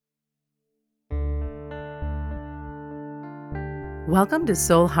Welcome to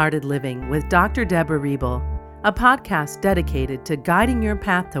Soul Hearted Living with Dr. Deborah Riebel, a podcast dedicated to guiding your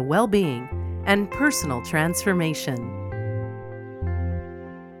path to well-being and personal transformation.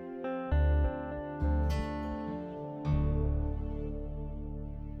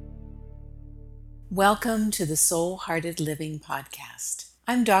 Welcome to the Soul Hearted Living podcast.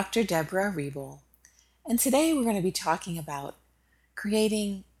 I'm Dr. Deborah Riebel, and today we're going to be talking about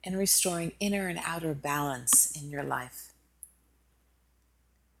creating and restoring inner and outer balance in your life.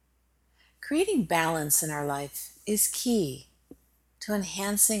 Creating balance in our life is key to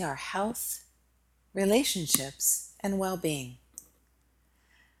enhancing our health, relationships, and well-being.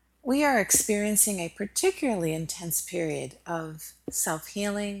 We are experiencing a particularly intense period of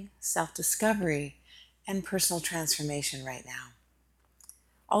self-healing, self-discovery, and personal transformation right now.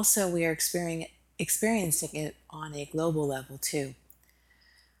 Also, we are experiencing it on a global level too.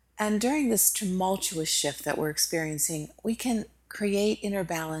 And during this tumultuous shift that we're experiencing, we can create inner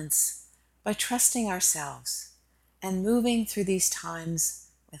balance by trusting ourselves and moving through these times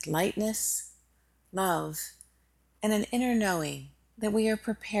with lightness, love, and an inner knowing that we are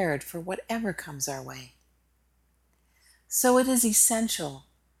prepared for whatever comes our way. So it is essential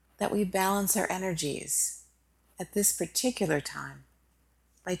that we balance our energies at this particular time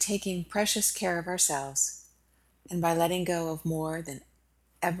by taking precious care of ourselves and by letting go of more than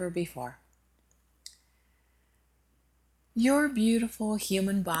ever before. Your beautiful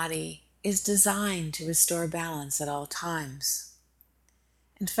human body is designed to restore balance at all times.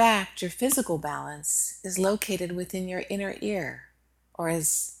 In fact, your physical balance is located within your inner ear, or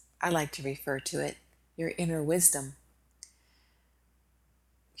as I like to refer to it, your inner wisdom.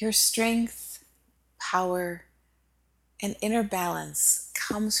 Your strength, power, and inner balance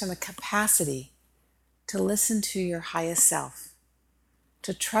comes from a capacity to listen to your highest self,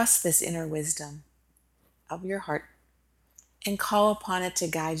 to trust this inner wisdom of your heart, and call upon it to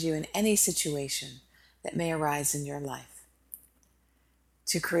guide you in any situation that may arise in your life,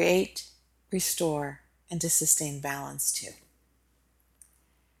 to create, restore, and to sustain balance too.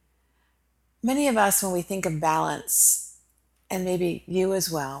 Many of us, when we think of balance, and maybe you as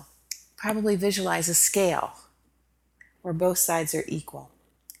well, probably visualize a scale where both sides are equal.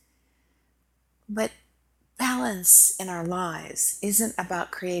 But balance in our lives isn't about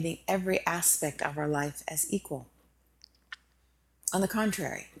creating every aspect of our life as equal. On the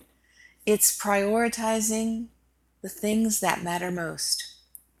contrary, it's prioritizing the things that matter most,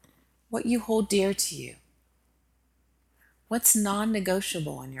 what you hold dear to you, what's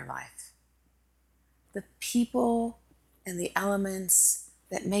non-negotiable in your life, the people and the elements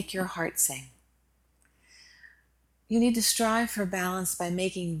that make your heart sing. You need to strive for balance by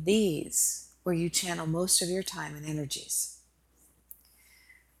making these where you channel most of your time and energies.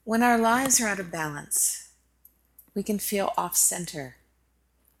 When our lives are out of balance, we can feel off-center,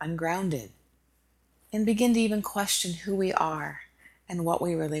 ungrounded, and begin to even question who we are and what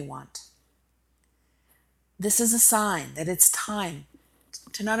we really want. This is a sign that it's time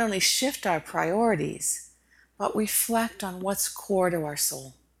to not only shift our priorities, but reflect on what's core to our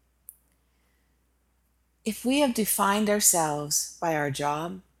soul. If we have defined ourselves by our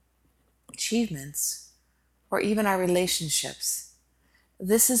job, achievements, or even our relationships,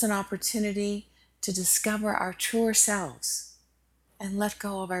 this is an opportunity to discover our truer selves and let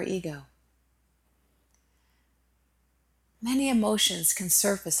go of our ego. Many emotions can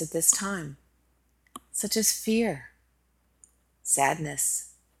surface at this time, such as fear,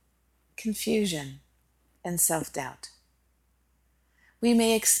 sadness, confusion, and self-doubt. We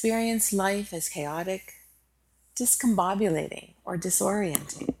may experience life as chaotic, discombobulating, or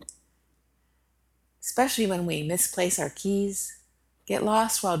disorienting, especially when we misplace our keys, get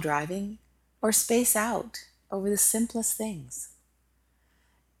lost while driving, or space out over the simplest things.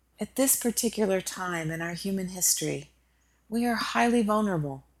 At this particular time in our human history, we are highly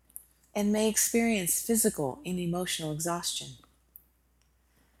vulnerable and may experience physical and emotional exhaustion.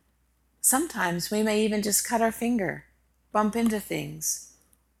 Sometimes we may even just cut our finger, bump into things,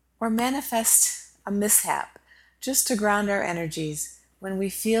 or manifest a mishap just to ground our energies when we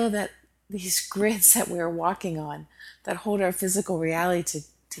feel that these grids that we're walking on that hold our physical reality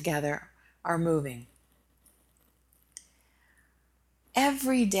together are moving.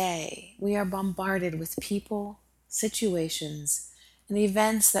 Every day we are bombarded with people, situations, and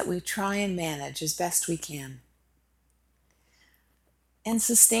events that we try and manage as best we can. And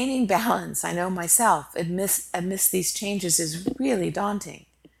sustaining balance, I know myself, amidst these changes is really daunting,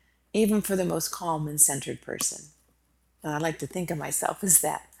 even for the most calm and centered person. And I like to think of myself as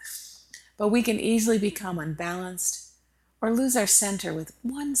that. But we can easily become unbalanced or lose our center with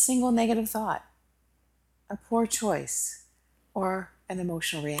one single negative thought, a poor choice, or an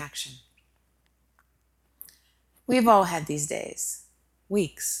emotional reaction. We've all had these days,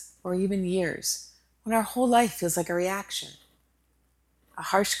 weeks, or even years when our whole life feels like a reaction. A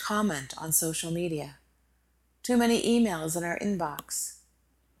harsh comment on social media, too many emails in our inbox,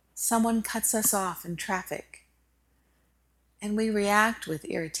 someone cuts us off in traffic, and we react with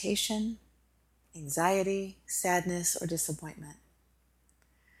irritation, anxiety, sadness, or disappointment.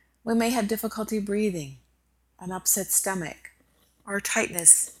 We may have difficulty breathing, an upset stomach, or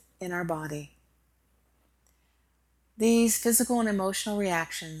tightness in our body. These physical and emotional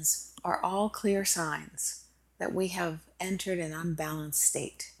reactions are all clear signs that we have entered an unbalanced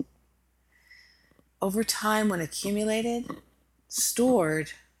state. Over time, when accumulated,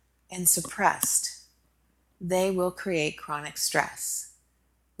 stored, and suppressed, they will create chronic stress,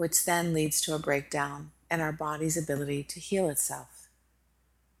 which then leads to a breakdown in our body's ability to heal itself,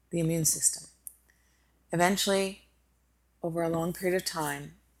 the immune system. Eventually, over a long period of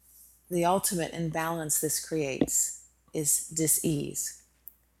time, the ultimate imbalance this creates is dis-ease.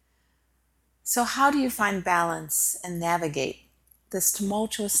 So how do you find balance and navigate this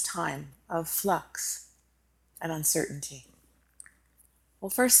tumultuous time of flux and uncertainty? Well,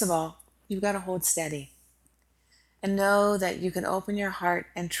 first of all, you've got to hold steady and know that you can open your heart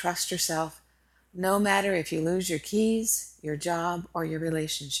and trust yourself no matter if you lose your keys, your job, or your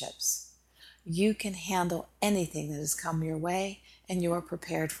relationships. You can handle anything that has come your way and you are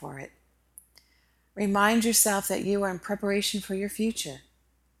prepared for it. Remind yourself that you are in preparation for your future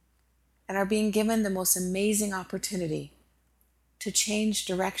and are being given the most amazing opportunity to change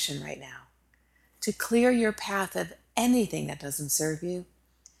direction right now, to clear your path of anything that doesn't serve you,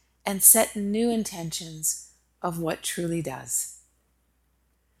 and set new intentions of what truly does.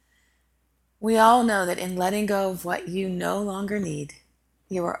 We all know that in letting go of what you no longer need,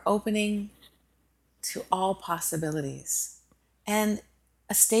 you are opening to all possibilities. And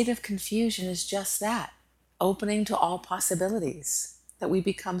a state of confusion is just that, opening to all possibilities. That we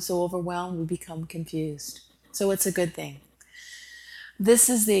become so overwhelmed, we become confused. So it's a good thing. This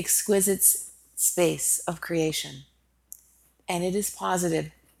is the exquisite space of creation, and it is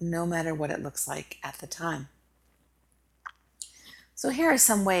positive no matter what it looks like at the time. So here are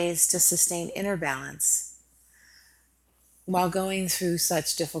some ways to sustain inner balance while going through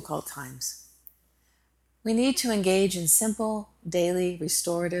such difficult times. We need to engage in simple, daily,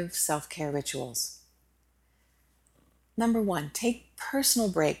 restorative self-care rituals. Number 1, take personal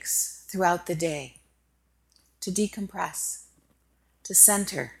breaks throughout the day to decompress, to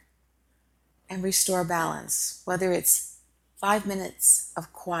center, and restore balance, whether it's 5 minutes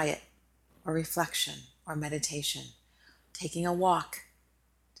of quiet or reflection or meditation, taking a walk,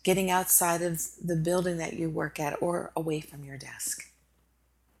 getting outside of the building that you work at or away from your desk.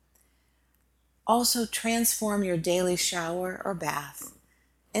 Also, transform your daily shower or bath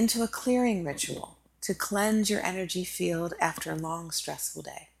into a clearing ritual to cleanse your energy field after a long, stressful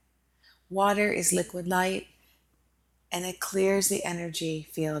day. Water is liquid light, and it clears the energy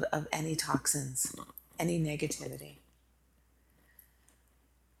field of any toxins, any negativity.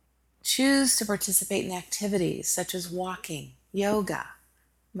 Choose to participate in activities such as walking, yoga,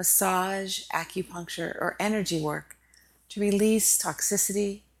 massage, acupuncture, or energy work to release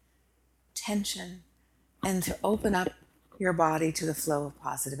toxicity, tension, and to open up your body to the flow of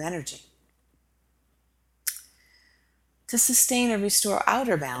positive energy. To sustain and restore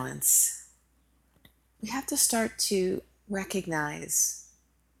outer balance, we have to start to recognize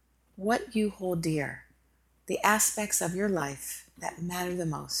what you hold dear, the aspects of your life that matter the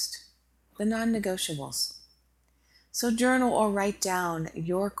most, the non-negotiables. So journal or write down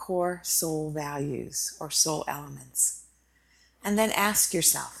your core soul values or soul elements, and then ask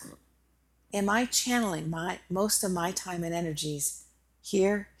yourself, am I channeling most of my time and energies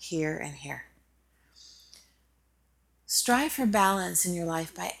here, here, and here? Strive for balance in your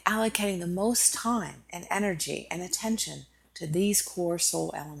life by allocating the most time and energy and attention to these core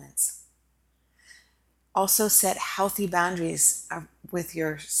soul elements. Also set healthy boundaries with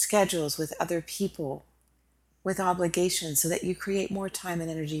your schedules, with other people, with obligations, so that you create more time and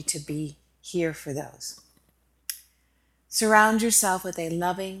energy to be here for those. Surround yourself with a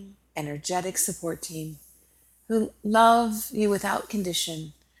loving, energetic support team who love you without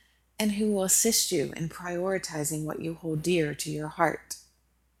condition and who will assist you in prioritizing what you hold dear to your heart.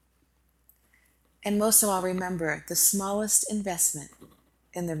 And most of all, remember, the smallest investment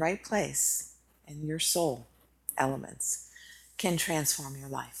in the right place in your soul elements can transform your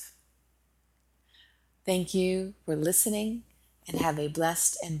life. Thank you for listening, and have a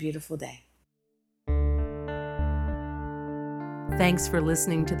blessed and beautiful day. Thanks for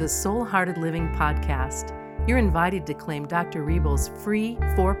listening to the Soul Hearted Living podcast. You're invited to claim Dr. Riebel's free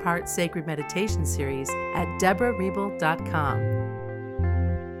 4-part sacred meditation series at deborahriebel.com.